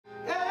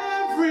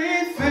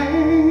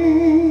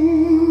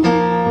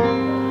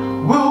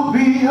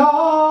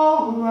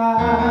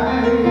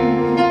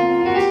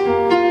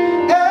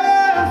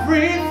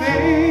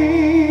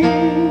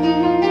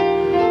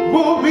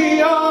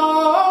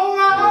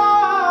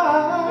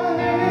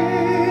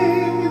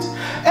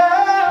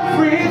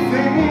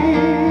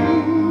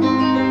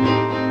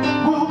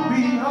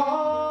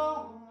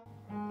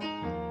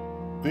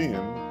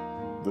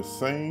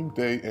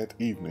day at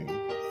evening,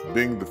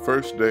 being the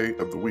first day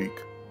of the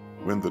week,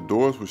 when the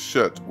doors were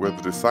shut where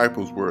the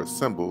disciples were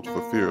assembled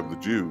for fear of the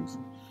Jews,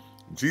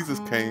 Jesus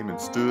came and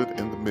stood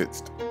in the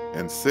midst,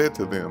 and said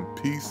to them,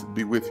 "Peace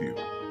be with you."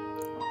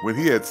 When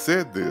he had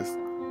said this,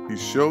 he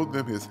showed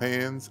them his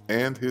hands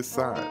and his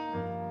side.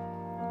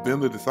 Then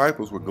the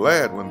disciples were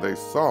glad when they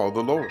saw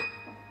the Lord.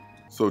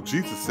 So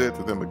Jesus said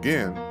to them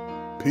again,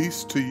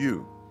 "Peace to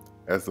you.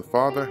 As the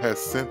Father has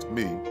sent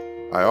me,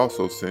 I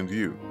also send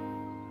you."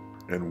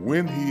 And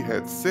when he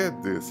had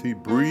said this, he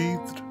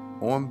breathed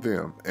on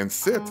them and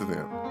said to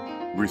them,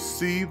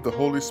 "Receive the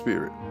Holy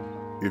Spirit.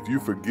 If you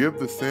forgive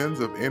the sins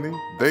of any,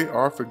 they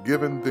are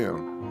forgiven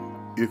them.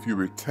 If you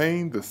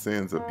retain the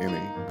sins of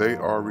any, they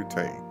are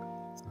retained."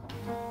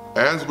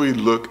 As we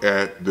look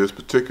at this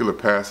particular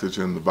passage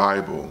in the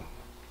Bible,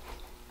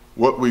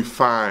 what we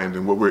find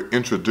and what we're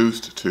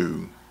introduced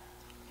to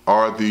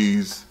are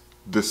these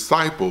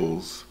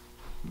disciples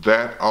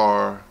that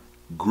are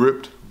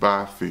gripped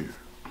by fear.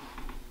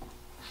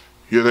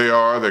 Here they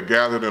are, they're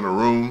gathered in a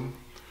room.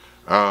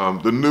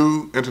 The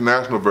New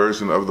International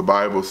Version of the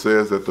Bible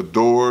says that the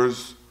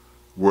doors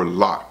were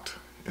locked,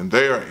 and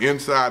they are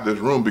inside this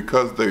room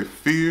because they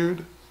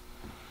feared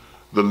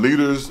the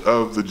leaders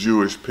of the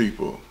Jewish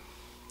people.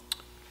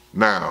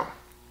 Now,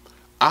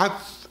 I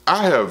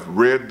have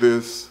read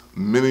this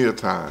many a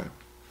time,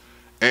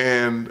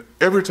 and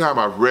every time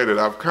I've read it,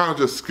 I've kind of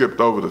just skipped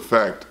over the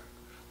fact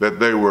that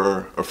they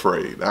were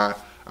afraid.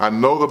 I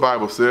know the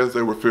Bible says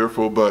they were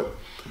fearful, but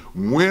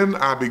when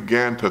I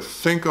began to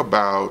think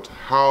about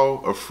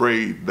how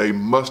afraid they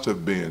must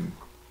have been,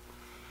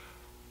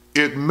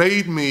 it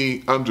made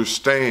me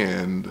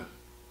understand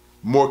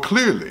more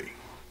clearly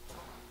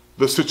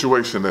the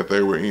situation that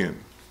they were in.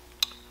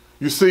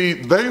 You see,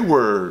 they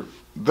were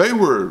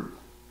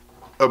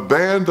a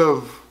band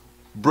of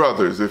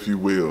brothers, if you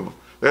will.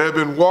 They had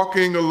been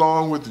walking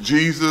along with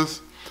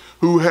Jesus,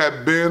 who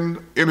had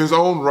been, in his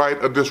own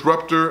right, a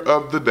disruptor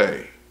of the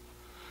day.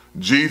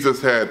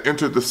 Jesus had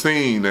entered the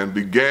scene and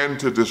began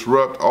to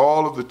disrupt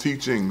all of the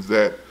teachings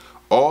that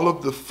all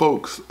of the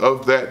folks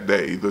of that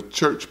day, the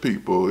church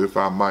people, if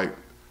I might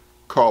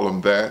call them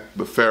that,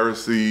 the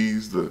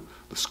Pharisees, the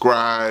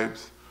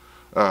scribes,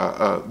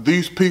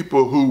 these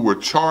people who were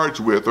charged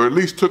with, or at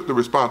least took the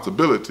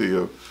responsibility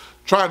of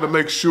trying to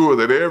make sure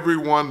that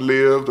everyone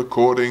lived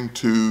according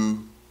to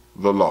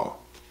the law.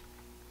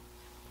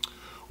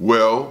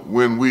 Well,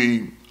 when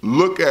we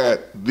look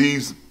at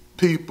these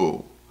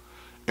people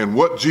and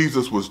what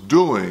Jesus was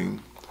doing,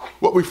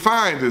 what we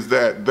find is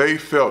that they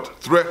felt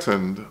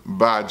threatened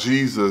by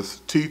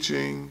Jesus'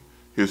 teaching,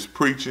 his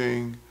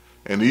preaching,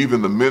 and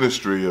even the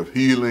ministry of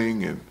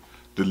healing and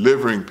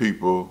delivering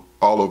people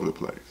all over the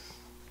place.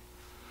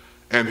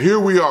 And here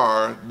we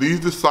are,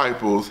 these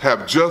disciples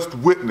have just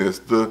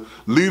witnessed the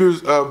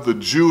leaders of the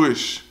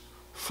Jewish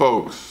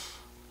folks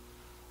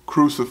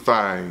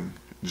crucifying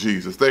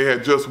Jesus. They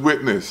had just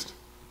witnessed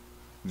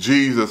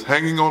Jesus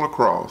hanging on a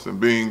cross and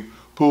being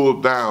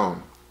pulled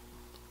down,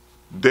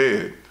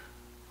 dead,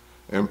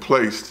 and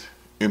placed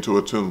into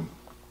a tomb.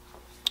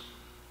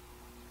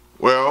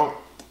 Well,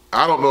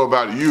 I don't know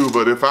about you,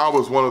 but if I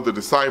was one of the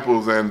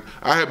disciples and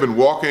I had been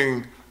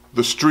walking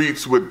the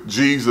streets with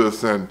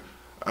Jesus and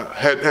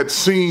had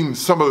seen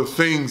some of the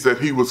things that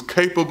he was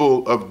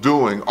capable of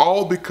doing,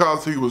 all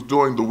because he was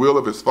doing the will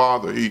of his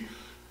Father.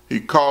 He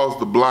caused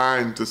the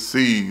blind to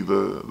see,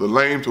 the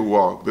lame to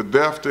walk, the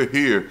deaf to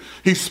hear.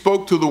 He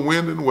spoke to the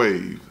wind and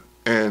wave,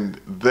 and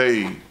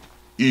they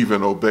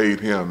even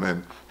obeyed him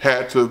and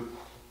had to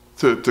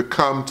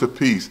come to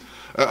peace.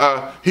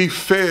 He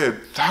fed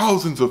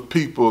thousands of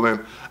people,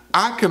 and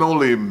I can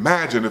only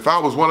imagine if I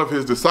was one of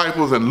his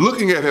disciples and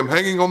looking at him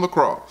hanging on the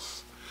cross,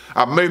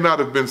 I may not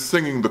have been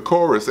singing the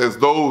chorus as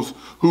those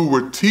who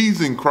were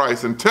teasing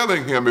Christ and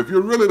telling him, "If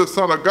you're really the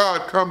Son of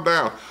God, come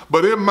down."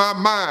 But in my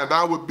mind,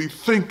 I would be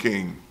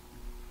thinking,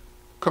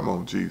 "Come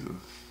on, Jesus.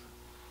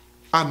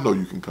 I know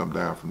you can come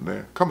down from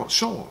there. Come on,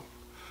 show them.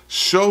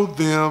 Show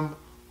them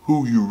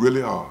who you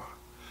really are.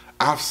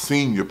 I've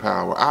seen your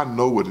power. I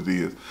know what it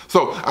is."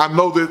 So I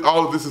know that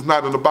all of this is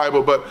not in the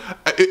Bible, but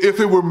if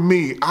it were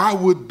me, I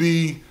would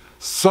be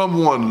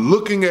someone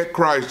looking at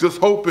Christ, just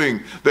hoping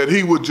that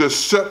he would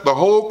just shut the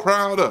whole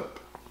crowd up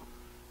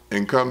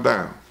and come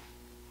down.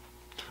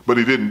 But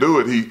he didn't do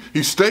it.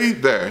 He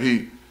stayed there.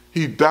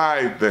 He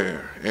died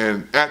there,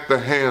 and at the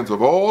hands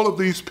of all of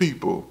these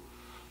people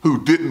who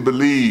didn't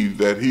believe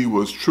that he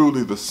was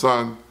truly the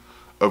Son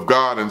of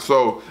God. And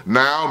so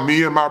now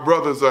me and my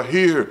brothers are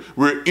here.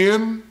 We're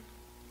in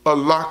a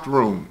locked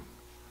room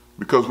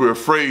because we're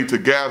afraid to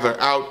gather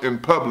out in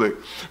public,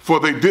 for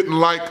they didn't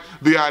like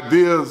the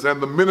ideas and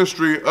the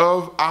ministry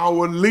of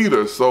our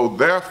leaders. So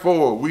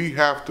therefore, we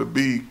have to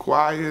be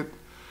quiet,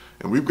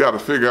 and we've got to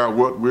figure out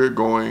what we're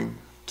going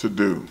to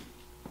do.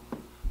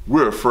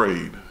 We're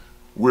afraid.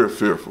 We're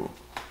fearful.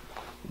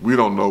 We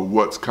don't know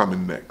what's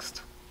coming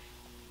next.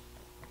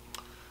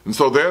 And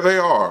so there they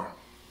are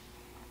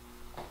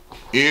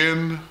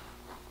in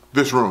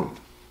this room,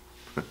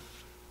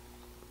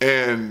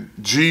 and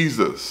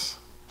Jesus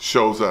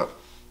shows up.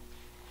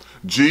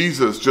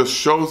 Jesus just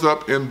shows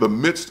up in the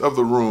midst of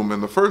the room,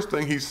 and the first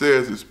thing he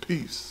says is,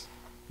 "Peace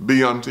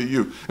be unto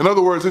you." In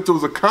other words, it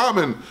was a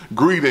common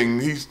greeting.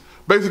 He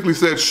basically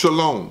said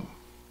shalom.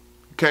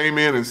 Came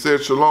in and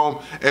said shalom,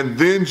 and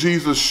then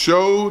Jesus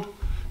showed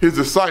his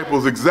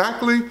disciples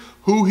exactly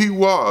who he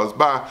was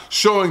by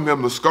showing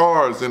them the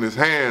scars in his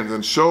hands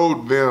and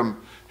showed them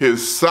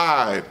his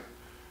side.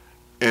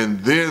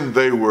 And then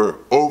they were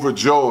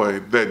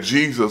overjoyed that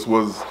Jesus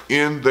was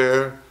in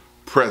their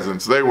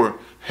presence. They were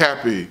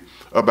happy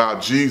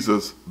about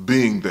Jesus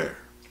being there.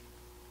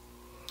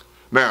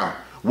 Now,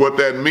 what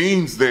that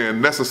means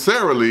then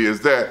necessarily is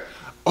that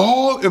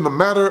all in the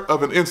matter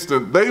of an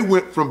instant, they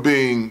went from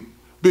being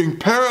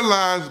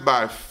paralyzed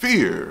by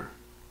fear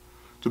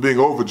to being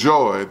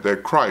overjoyed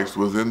that Christ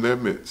was in their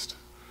midst.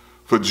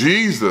 For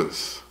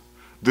Jesus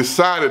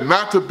decided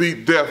not to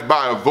beat death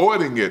by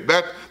avoiding it.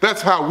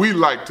 That's how we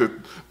like to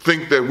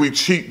think that we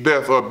cheat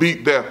death or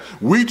beat death.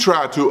 We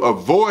try to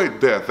avoid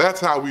death. That's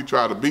how we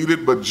try to beat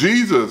it. But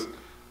Jesus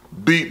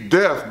beat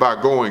death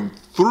by going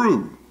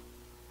through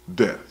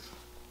death.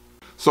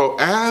 So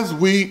as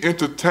we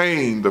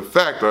entertain the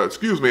fact, as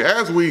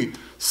we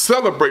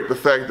celebrate the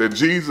fact that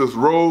Jesus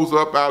rose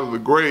up out of the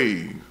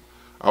grave,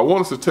 I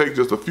want us to take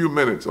just a few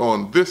minutes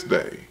on this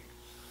day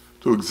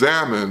to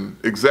examine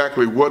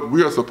exactly what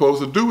we are supposed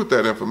to do with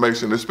that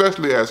information,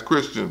 especially as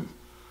Christians.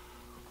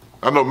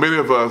 I know many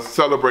of us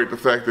celebrate the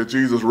fact that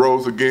Jesus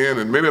rose again,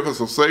 and many of us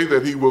will say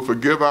that he will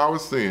forgive our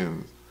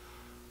sins.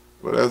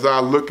 But as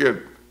I look at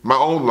my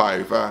own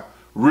life, I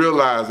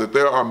realize that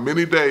there are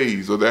many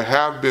days, or there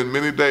have been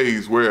many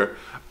days, where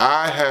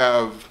I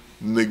have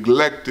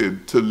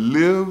neglected to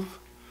live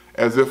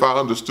as if I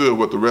understood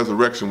what the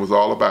resurrection was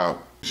all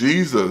about.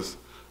 Jesus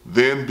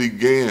then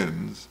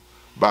begins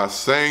by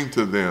saying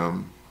to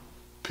them,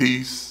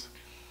 "Peace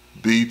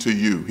be to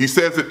you." He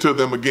says it to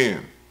them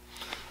again.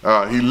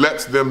 He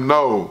lets them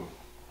know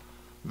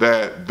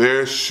that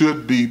there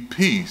should be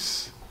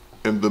peace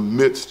in the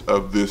midst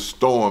of this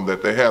storm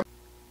that they have.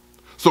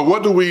 So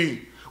what do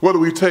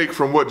we take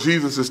from what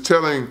Jesus is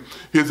telling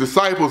his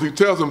disciples? He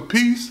tells them,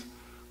 "Peace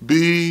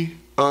be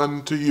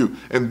unto you."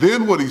 And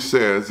then what he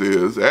says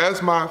is,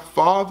 "As my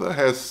Father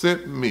has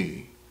sent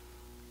me,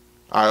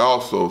 I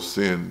also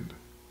send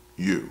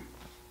you."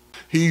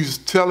 He's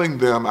telling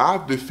them,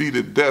 I've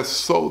defeated death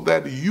so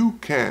that you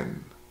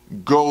can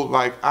go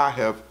like I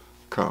have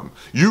come.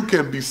 You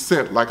can be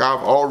sent like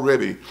I've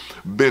already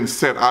been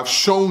sent. I've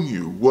shown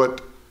you what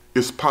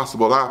is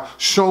possible. I've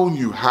shown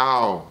you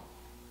how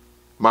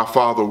my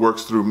Father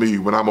works through me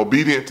when I'm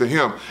obedient to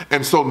him.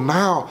 And so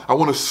now I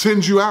want to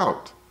send you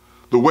out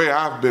the way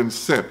I've been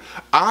sent.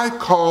 I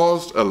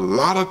caused a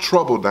lot of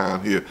trouble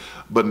down here,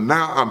 but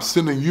now I'm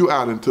sending you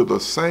out into the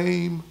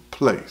same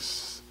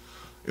place.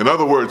 In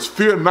other words,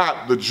 fear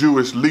not the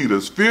Jewish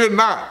leaders. Fear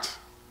not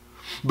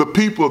the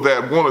people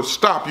that want to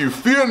stop you.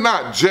 Fear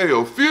not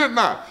jail. Fear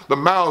not the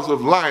mouths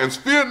of lions.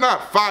 Fear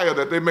not fire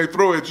that they may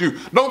throw at you.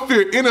 Don't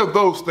fear any of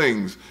those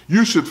things.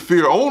 You should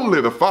fear only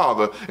the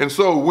Father. And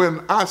so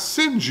when I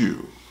send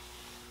you,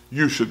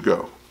 you should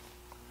go.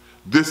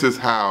 This is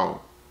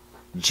how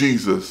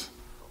Jesus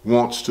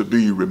wants to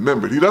be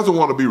remembered. He doesn't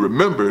want to be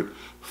remembered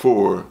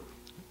for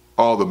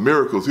all the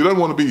miracles. He doesn't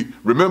want to be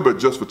remembered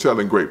just for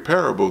telling great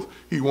parables.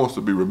 He wants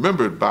to be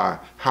remembered by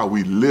how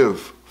we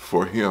live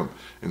for him.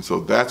 And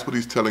so that's what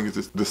he's telling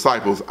his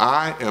disciples.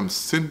 I am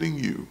sending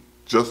you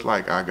just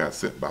like I got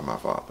sent by my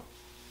Father.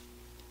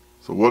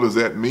 So what does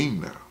that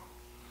mean now?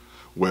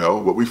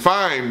 Well, what we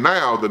find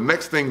now, the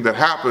next thing that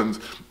happens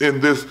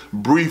in this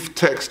brief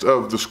text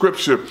of the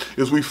scripture,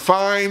 is we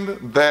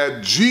find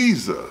that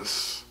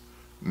Jesus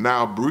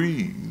now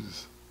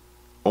breathes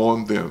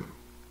on them.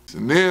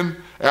 And then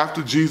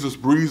after Jesus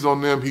breathes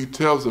on them, he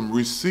tells them,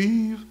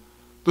 receive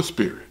the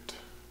Spirit.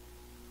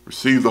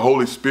 Receive the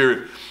Holy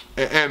Spirit.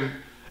 And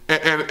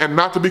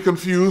not to be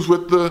confused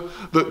with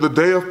the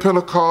day of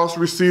Pentecost,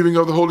 receiving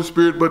of the Holy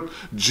Spirit, but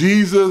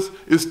Jesus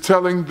is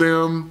telling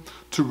them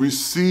to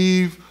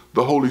receive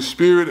the Holy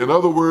Spirit. In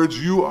other words,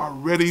 you are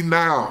ready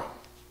now.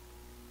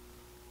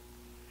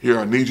 Here,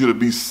 I need you to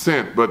be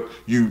sent, but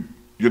you're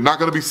not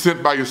going to be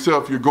sent by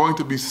yourself. You're going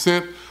to be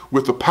sent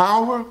with the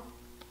power,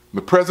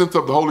 the presence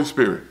of the Holy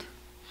Spirit.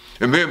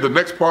 And then the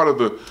next part of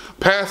the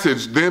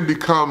passage then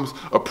becomes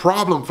a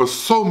problem for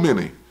so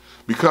many,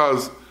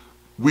 because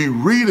we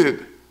read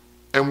it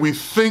and we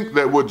think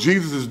that what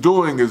Jesus is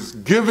doing is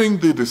giving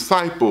the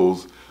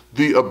disciples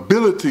the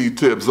ability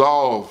to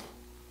absolve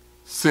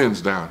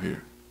sins down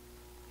here.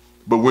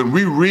 But when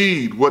we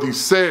read what he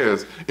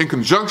says in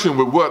conjunction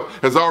with what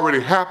has already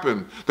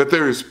happened, that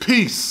there is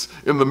peace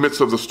in the midst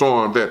of the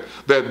storm, that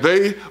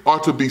they are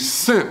to be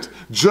sent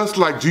just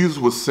like Jesus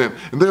was sent,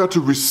 and they are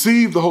to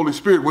receive the Holy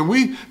Spirit. When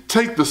we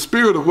take the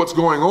spirit of what's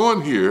going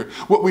on here,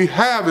 what we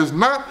have is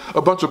not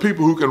a bunch of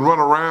people who can run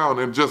around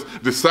and just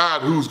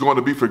decide who's going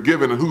to be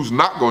forgiven and who's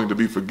not going to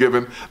be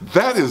forgiven.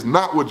 That is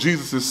not what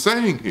Jesus is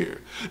saying here.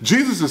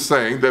 Jesus is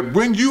saying that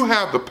when you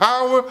have the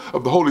power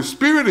of the Holy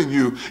Spirit in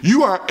you,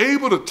 you are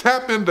able to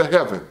tap into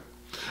heaven,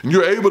 and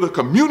you're able to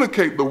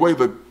communicate the way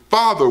the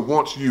Father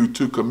wants you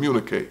to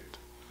communicate.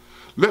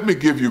 Let me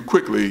give you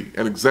quickly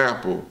an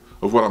example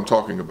of what I'm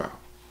talking about.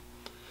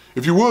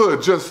 If you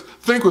would, just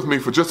think with me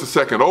for just a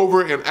second.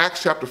 Over in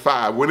Acts chapter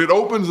 5, when it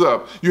opens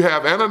up, you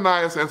have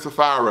Ananias and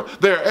Sapphira.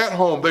 They're at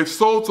home. They've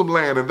sold some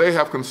land, and they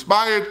have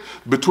conspired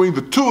between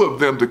the two of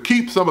them to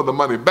keep some of the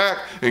money back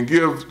and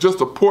give just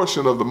a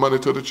portion of the money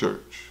to the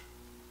church.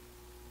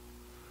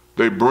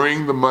 They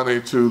bring the money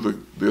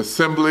to the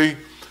assembly.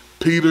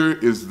 Peter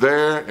is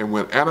there, and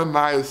when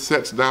Ananias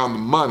sets down the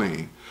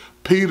money,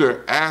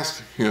 Peter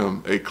asks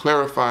him a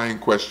clarifying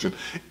question.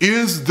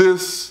 Is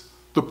this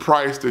the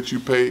price that you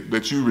paid,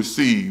 that you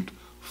received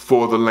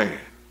for the land?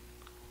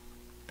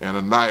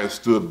 Ananias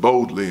stood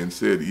boldly and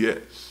said,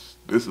 yes,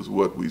 this is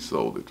what we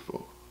sold it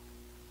for.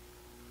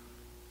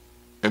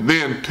 And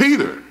then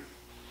Peter,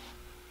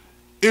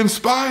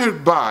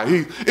 inspired by,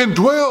 he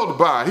indwelled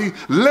by, he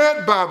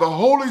led by the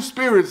Holy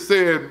Spirit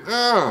said,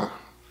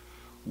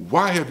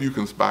 why have you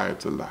conspired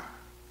to lie?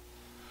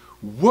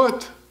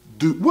 What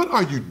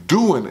are you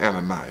doing,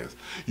 Ananias?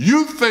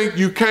 You think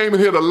you came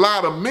in here to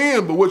lie to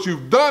men, but what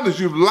you've done is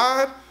you've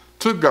lied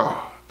to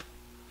God.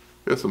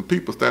 There's some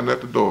people standing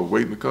at the door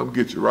waiting to come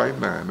get you right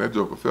now, and that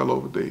joker fell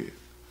over dead.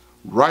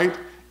 Right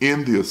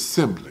in the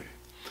assembly.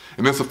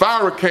 And then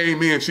Sapphira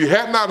came in. She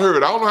had not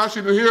heard. I don't know how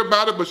she didn't hear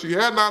about it, but she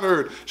had not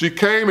heard. She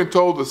came and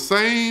told the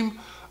same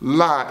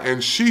lie,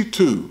 and she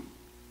too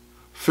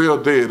fell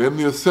dead in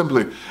the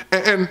assembly.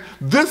 And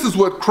this is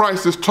what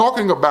Christ is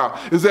talking about,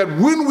 is that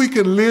when we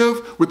can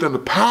live within the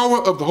power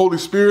of the Holy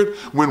Spirit,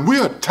 when we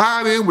are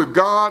tied in with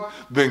God,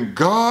 then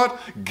God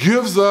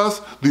gives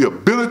us the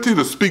ability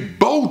to speak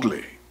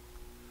boldly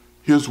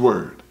His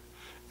word.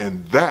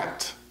 And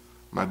that,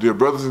 my dear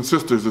brothers and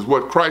sisters, is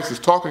what Christ is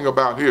talking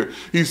about here.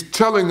 He's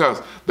telling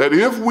us that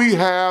if we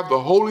have the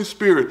Holy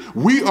Spirit,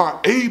 we are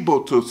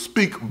able to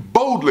speak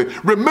boldly.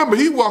 Remember,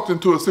 he walked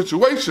into a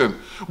situation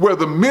where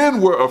the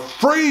men were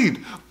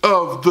afraid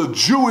of the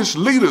Jewish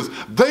leaders.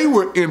 They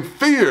were in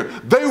fear.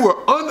 They were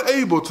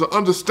unable to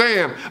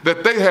understand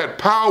that they had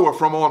power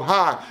from on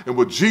high. And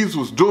what Jesus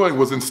was doing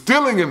was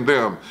instilling in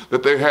them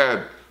that they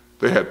had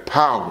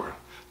power.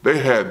 They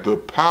had the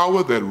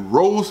power that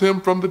rose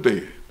him from the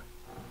dead.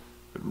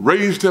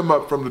 Raised him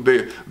up from the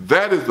dead.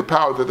 That is the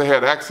power that they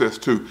had access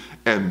to.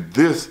 And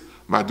this,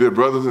 my dear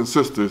brothers and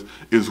sisters,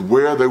 is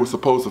where they were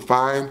supposed to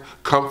find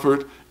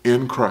comfort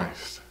in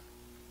Christ.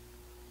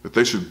 That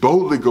they should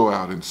boldly go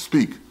out and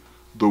speak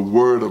the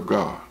word of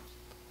God.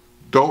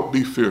 Don't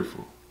be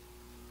fearful,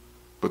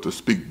 but to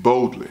speak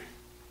boldly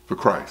for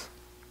Christ.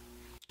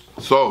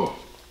 So,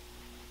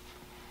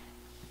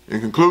 in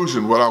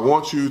conclusion, what I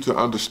want you to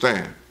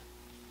understand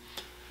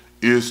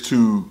is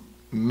to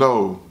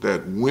know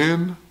that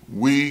when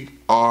we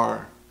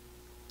are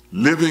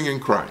living in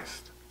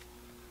Christ,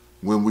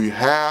 when we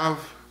have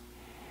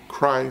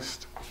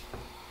Christ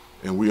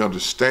and we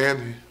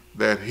understand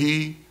that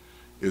He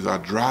is our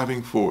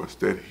driving force,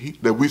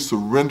 that we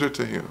surrender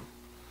to Him,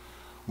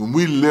 when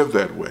we live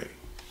that way,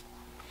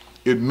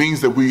 it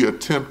means that we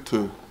attempt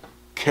to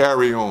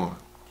carry on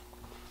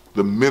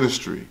the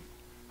ministry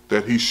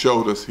that He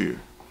showed us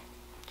here.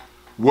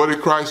 What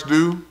did Christ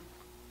do?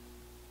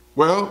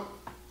 Well,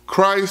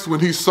 Christ, when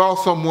He saw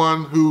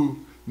someone who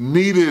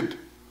needed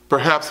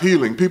perhaps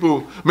healing.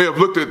 People may have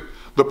looked at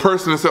the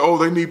person and said, oh,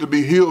 they need to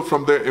be healed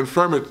from their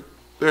infirmity.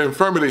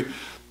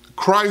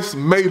 Christ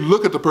may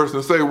look at the person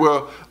and say,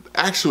 well,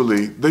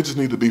 actually, they just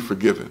need to be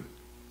forgiven.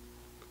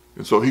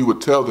 And so He would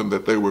tell them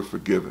that they were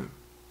forgiven.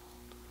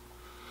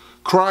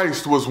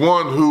 Christ was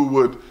one who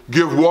would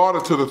give water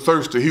to the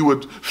thirsty. He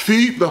would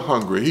feed the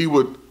hungry. He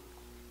would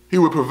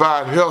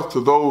provide health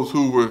to those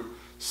who were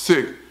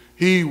sick.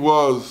 He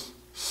was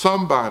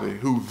somebody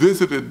who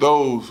visited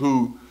those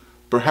who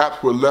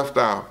perhaps were left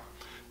out.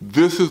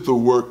 This is the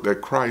work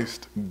that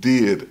Christ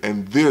did,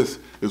 and this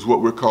is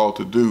what we're called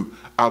to do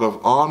out of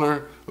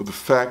honor of the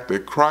fact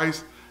that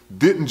Christ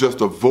didn't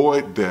just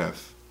avoid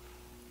death,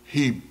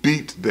 He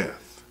beat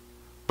death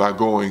by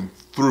going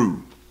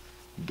through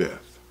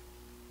death.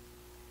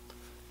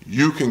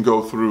 You can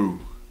go through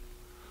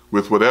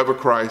with whatever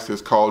Christ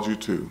has called you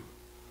to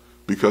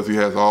because He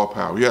has all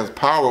power. He has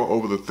power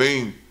over the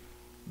thing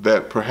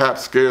that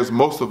perhaps scares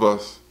most of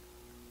us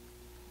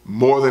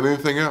more than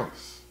anything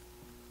else.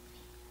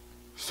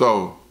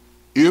 So,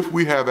 if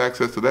we have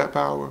access to that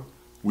power,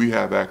 we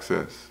have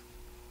access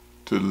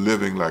to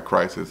living like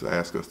Christ has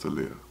asked us to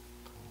live.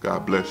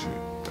 God bless you.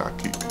 God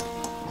keep you.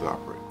 He's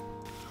operating.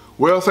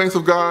 Well, saints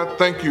of God,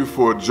 thank you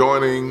for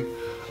joining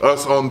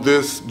us on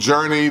this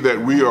journey that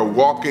we are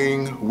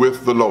walking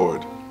with the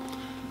Lord.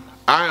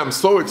 I am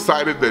so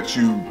excited that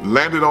you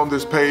landed on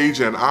this page,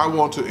 and I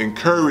want to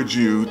encourage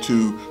you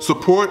to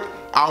support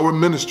our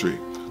ministry.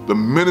 The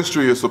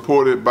ministry is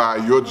supported by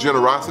your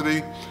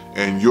generosity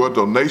and your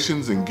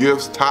donations and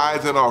gifts,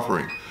 tithes and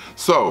offering.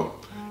 So,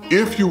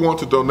 if you want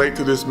to donate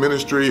to this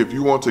ministry, if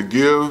you want to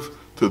give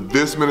to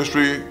this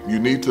ministry, you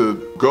need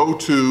to go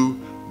to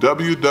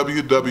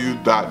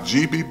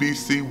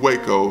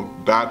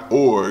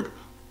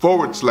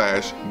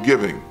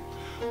www.gbbcwaco.org/giving.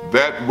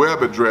 That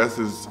web address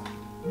is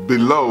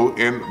below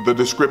in the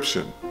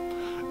description.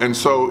 And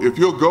so if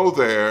you'll go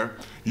there,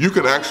 You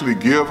can actually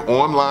give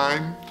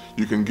online.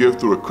 You can give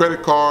through a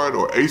credit card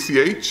or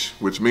ACH,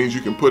 which means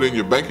you can put in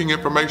your banking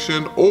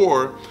information,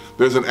 or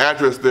there's an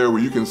address there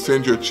where you can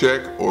send your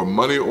check or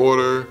money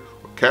order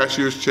or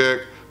cashier's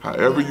check,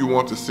 however you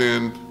want to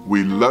send.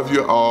 We love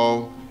you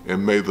all,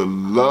 and may the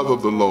love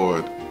of the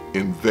Lord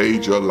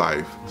invade your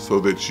life so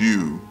that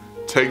you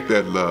take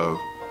that love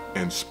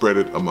and spread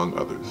it among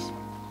others.